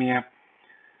dysarrhythmia.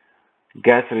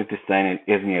 Gastrointestinal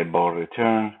hernia bowel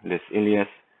return, less ileus.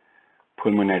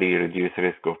 Pulmonary, reduced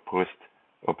risk of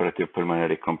post-operative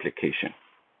pulmonary complication,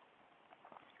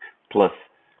 plus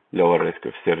lower risk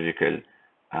of surgical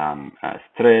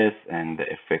stress and the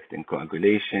effect in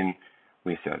coagulation.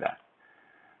 We saw that.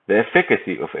 The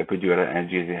efficacy of epidural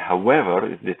analgesia,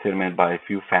 however, is determined by a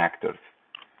few factors.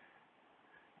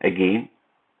 Again,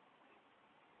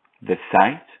 the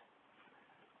site,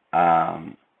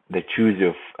 the choice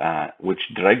of which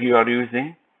drug you are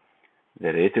using,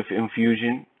 the rate of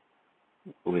infusion,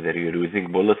 whether you're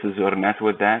using boluses or not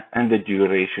with that, and the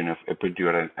duration of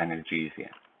epidural analgesia.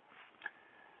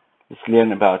 Let's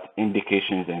learn about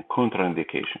indications and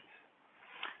contraindications.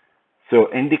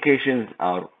 So indications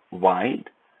are wide,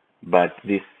 but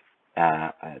this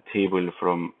table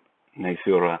from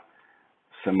Naisura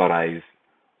summarizes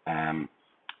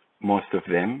most of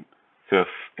them. So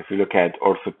if you look at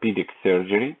orthopedic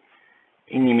surgery,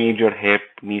 any major hip,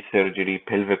 knee surgery,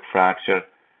 pelvic fracture,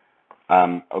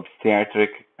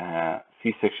 obstetric,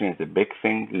 C-section is a big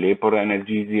thing, labor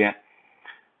analgesia,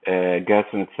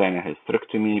 gastrointestinal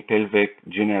hysterectomy, pelvic,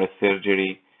 general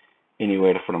surgery,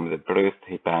 anywhere from the breast,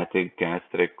 hepatic,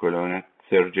 gastric, colonic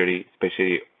surgery,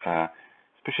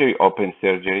 especially open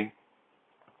surgery,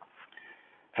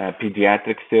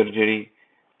 pediatric surgery,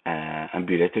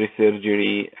 ambulatory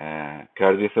surgery,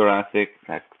 cardiothoracic,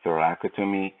 like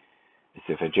thoracotomy,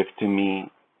 esophagectomy,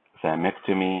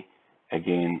 thymectomy,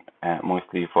 again,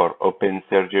 mostly for open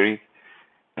surgeries,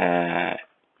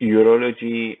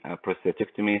 urology,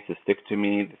 prostatectomy,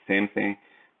 cystectomy, the same thing,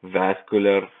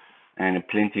 vascular, and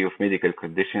plenty of medical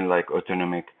conditions like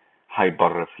autonomic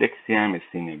hyperreflexia,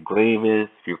 myasthenia gravis,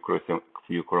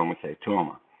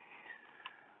 pheochromocytoma.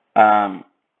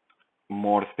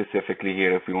 More specifically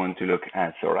here, if we want to look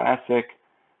at thoracic,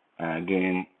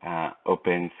 again,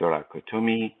 open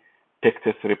thoracotomy,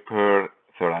 pectus repair,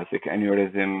 thoracic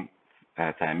aneurysm,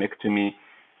 thymectomy,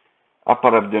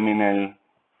 upper abdominal,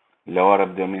 lower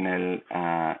abdominal,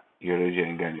 urology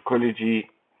and gynecology,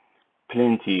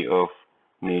 plenty of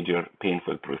major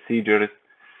painful procedures.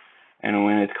 And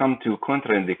when it comes to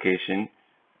contraindication,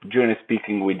 generally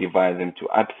speaking, we divide them to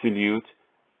absolute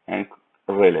and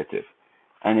relative.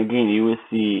 And again, you will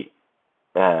see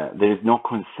there is no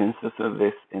consensus of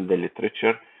this in the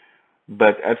literature,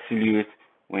 but absolute,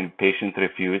 when patient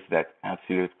refuse that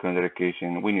absolute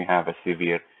contraindication when you have a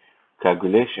severe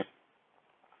coagulation.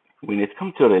 When it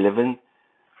comes to relevant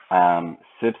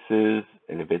sepsis,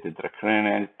 elevated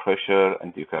intracranial pressure,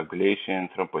 anticoagulation,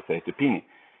 thrombocytopenia.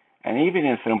 And even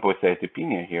in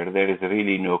thrombocytopenia here, there is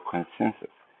really no consensus.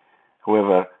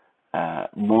 However,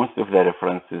 most of the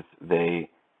references, they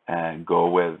go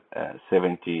with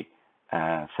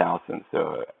 70,000.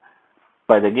 So,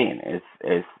 but again,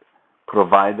 it's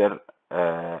provider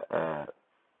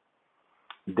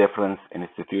difference,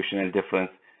 institutional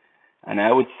difference, and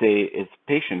I would say it's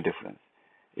patient difference.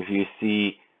 If you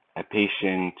see a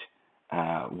patient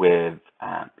with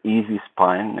easy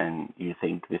spine and you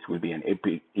think this will be an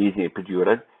easy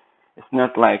epidural, it's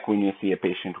not like when you see a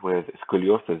patient with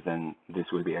scoliosis and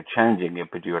this will be a challenging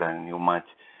epidural and you might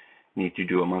need to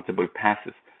do multiple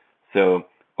passes. So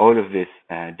all of this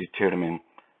determine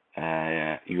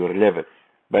your level.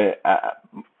 But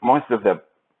most of the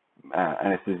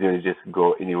anesthesiologists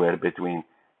go anywhere between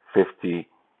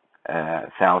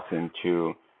 50,000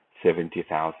 to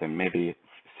 70,000, maybe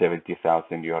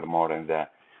 70,000. You are more in the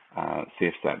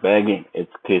safe side. But again,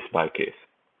 it's case by case.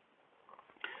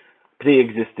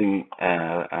 Pre-existing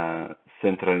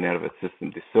central nervous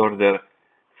system disorder,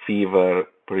 fever,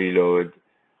 preload,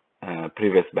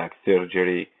 previous back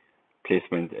surgery,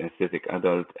 placement anesthetic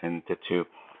adult, and tattoo.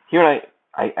 Here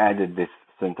I added this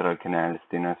central canal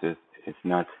stenosis. It's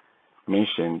not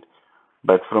mentioned,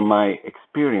 but from my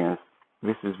experience,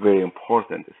 this is very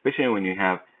important, especially when you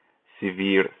have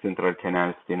severe central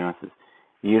canal stenosis.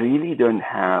 You really don't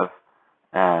have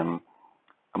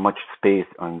much space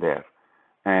on there.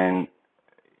 And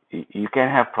you can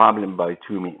have problem by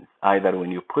two means. Either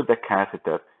when you put the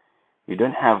catheter, you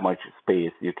don't have much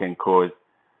space, you can cause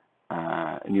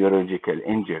neurological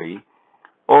injury,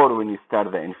 or when you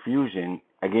start the infusion,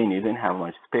 again, you don't have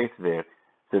much space there,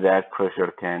 so that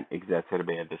pressure can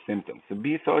exacerbate the symptoms. So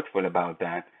be thoughtful about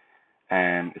that,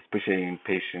 and especially in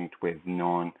patients with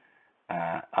known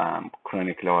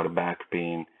chronic lower back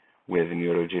pain with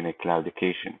neurogenic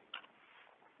claudication.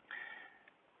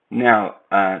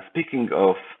 Personally speaking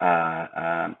of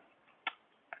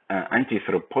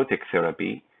antithrombotic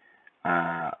therapy,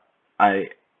 I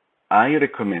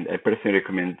personally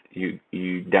recommend you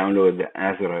download the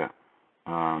Azra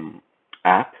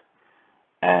app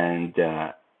and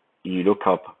you look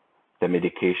up the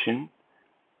medication.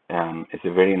 It's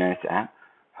a very nice app.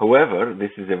 However,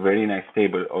 this is a very nice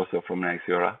table also from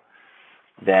Nigeria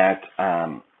that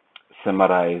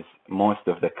summarize most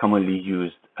of the commonly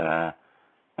used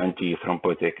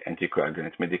antithrombotic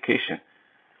anticoagulant medication.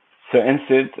 So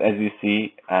NSAIDs, as you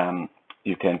see,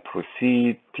 you can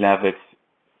proceed. Plavix,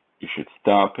 you should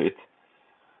stop it.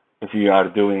 If you are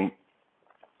doing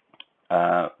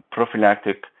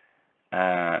prophylactic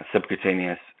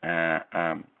subcutaneous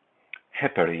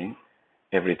heparin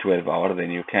every 12 hours,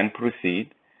 then you can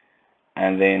proceed.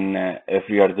 And then if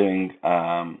you are doing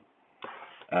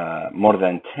more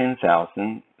than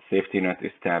 10,000, safety not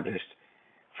established.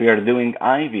 If you are doing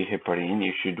IV heparin,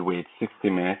 you should wait 60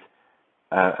 minutes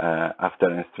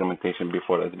after instrumentation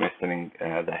before administering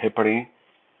the heparin,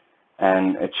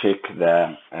 and check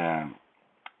the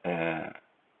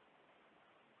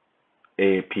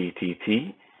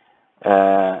APTT.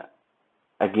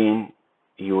 Again,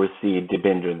 you will see it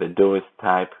depends on the dose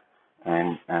type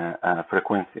and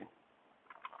frequency.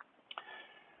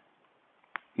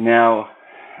 Now,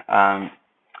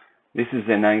 this is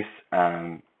a nice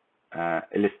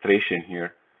illustration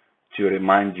here to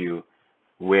remind you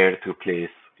where to place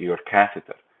your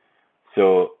catheter.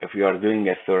 So if you are doing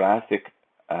a thoracic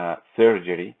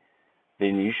surgery,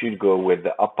 then you should go with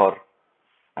the upper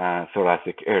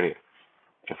thoracic area.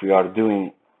 If you are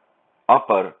doing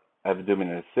upper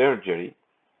abdominal surgery,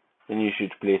 then you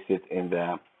should place it in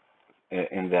the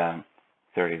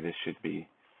sorry, this should be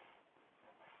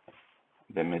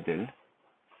the middle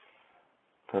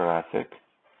thoracic.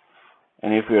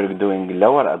 And if you're doing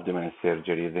lower abdominal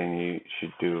surgery, then you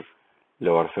should do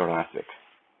lower thoracic.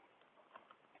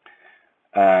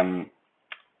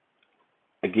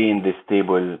 Again, this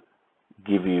table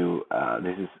give you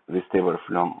this table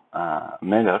from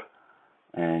Miller,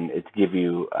 and it give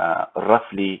you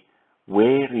roughly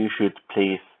where you should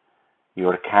place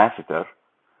your catheter,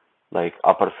 like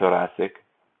upper thoracic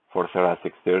for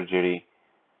thoracic surgery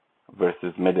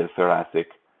versus middle thoracic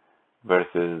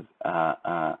versus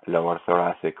lower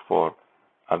thoracic for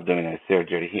abdominal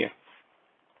surgery here.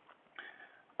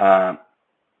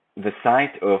 The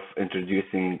site of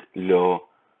introducing low,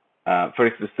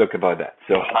 first let's talk about that.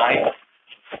 So high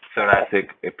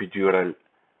thoracic epidural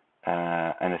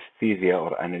anesthesia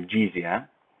or analgesia,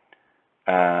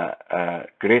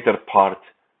 greater part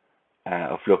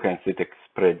of local anesthetic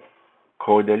spread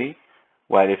caudally,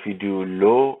 while if you do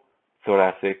low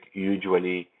thoracic,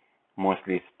 usually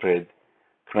mostly spread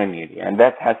cranially. And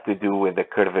that has to do with the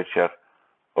curvature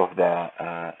of the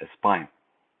spine.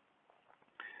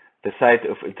 The site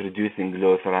of introducing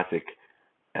low thoracic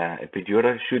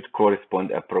epidural should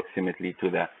correspond approximately to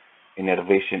the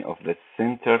innervation of the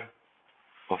center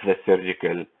of the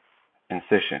surgical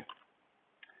incision.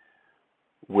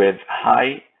 With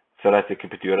high thoracic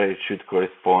epidural, it should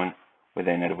correspond with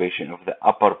the innervation of the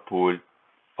upper pool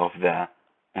of the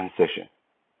incision.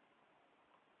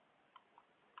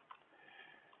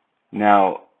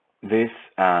 Now, this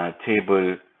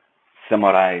table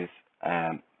summarizes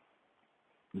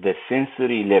the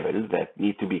sensory level that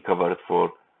need to be covered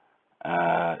for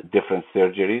different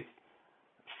surgeries,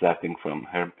 starting from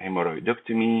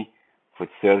hemorrhoidectomy, foot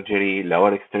surgery,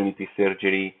 lower extremity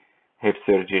surgery, hip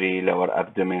surgery, lower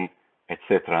abdomen,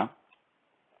 etc.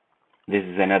 This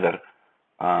is another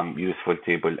useful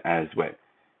table as well.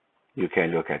 You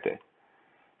can look at it.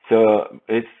 So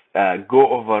let's go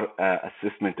over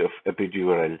assessment of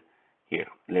epidural here.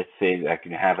 Let's say that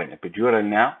you have an epidural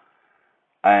now,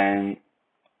 and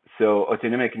so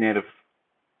autonomic nerve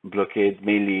blockade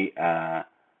mainly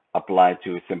apply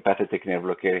to sympathetic nerve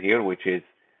blockade here, which is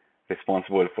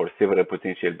responsible for several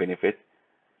potential benefits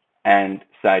and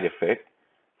side effects.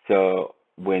 So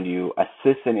when you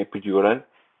assess an epidural,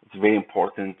 it's very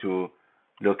important to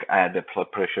look at the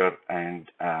blood pressure and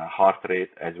heart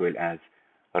rate, as well as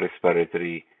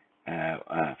respiratory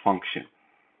function.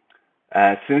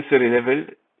 Sensory level,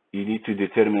 you need to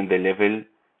determine the level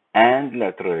and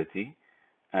laterality,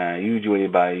 usually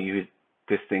by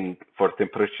testing for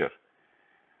temperature.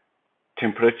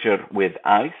 Temperature with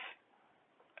ice,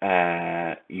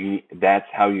 that's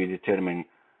how you determine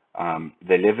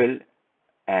the level,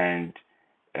 and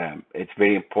it's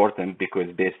very important because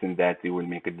based on that you will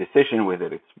make a decision whether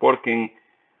it's working,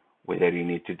 whether you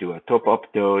need to do a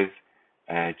top-up dose,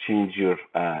 change your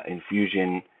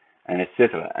infusion, and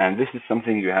etc. And this is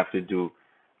something you have to do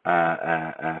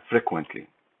frequently.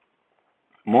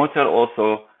 Motor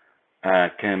also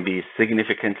can be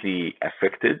significantly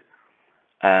affected,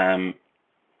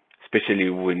 especially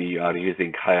when you are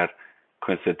using higher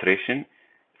concentration.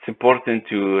 It's important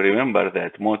to remember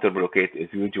that motor blockade is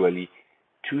usually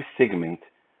 2 segments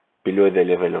below the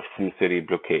level of sensory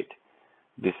blockade.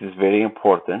 This is very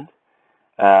important.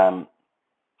 And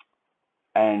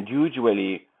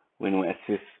usually when we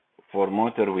assess for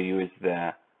motor, we use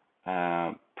the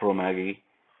PROMAGI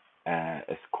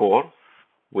score,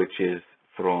 which is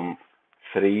from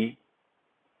 3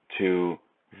 to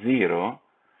 0,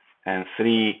 and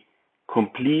 3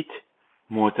 complete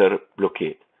motor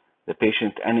blockade. The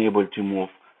patient unable to move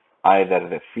either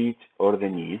the feet or the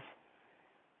knees,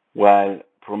 while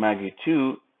PROMAGI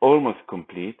 2 almost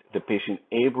complete, the patient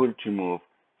able to move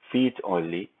feet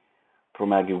only.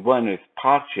 PROMAGI 1 is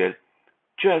partial,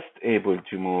 just able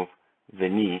to move the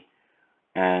knee,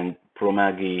 and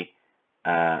PROMAGI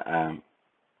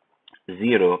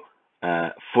 0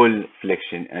 full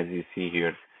flexion, as you see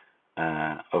here,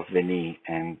 of the knee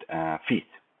and feet.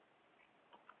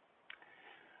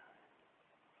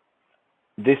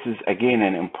 This is again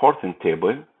an important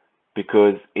table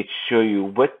because it shows you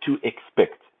what to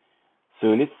expect. So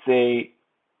let's say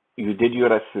you did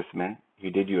your assessment, you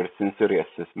did your sensory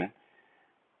assessment,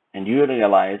 and you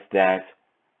realize that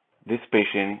this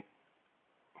patient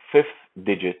 5th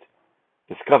digit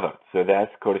discovered. So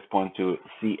that corresponds to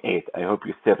C8. I hope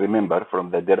you still remember from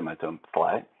the dermatome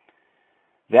slide.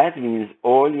 That means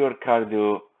all your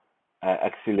cardio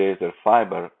accelerator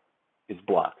fiber is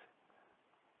blocked.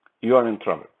 You are in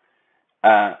trouble.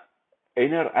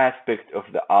 Inner aspect of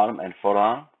the arm and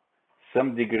forearm,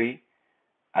 some degree,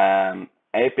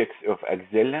 apex of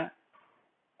axilla,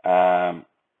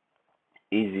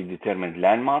 easy determined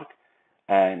landmark,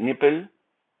 nipple,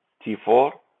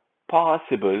 T4,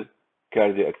 possible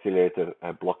cardio accelerator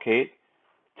blockade,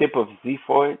 tip of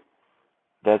xiphoid,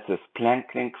 that's a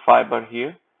splanchnic fiber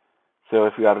here. So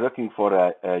if you are looking for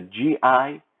a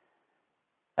GI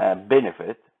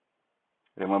benefit,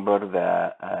 remember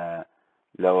the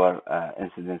lower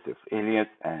incidence of ileus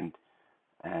and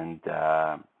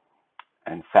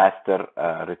faster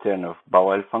return of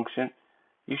bowel function.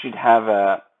 You should have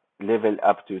a level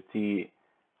up to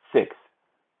T6,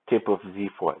 tip of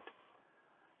xiphoid.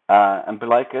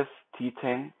 Umbilicus,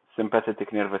 T10,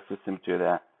 sympathetic nervous system to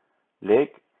the leg.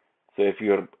 So if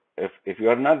you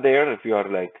are not there, if you are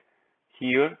like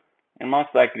here, and most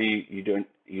likely you did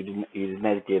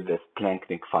not get the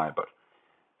splanchnic fiber.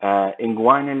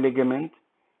 inguinal ligament,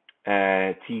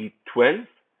 T12,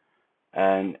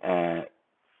 and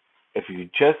if you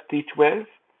just T12,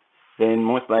 then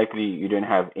most likely you don't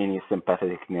have any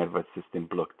sympathetic nervous system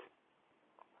blocked.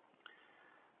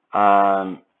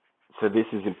 So this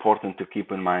is important to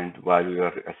keep in mind while we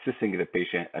are assessing the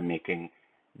patient and making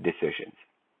decisions.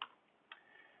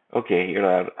 Okay, here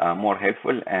are more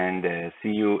helpful, and see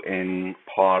you in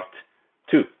part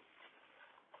 2.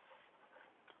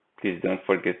 Please don't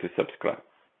forget to subscribe.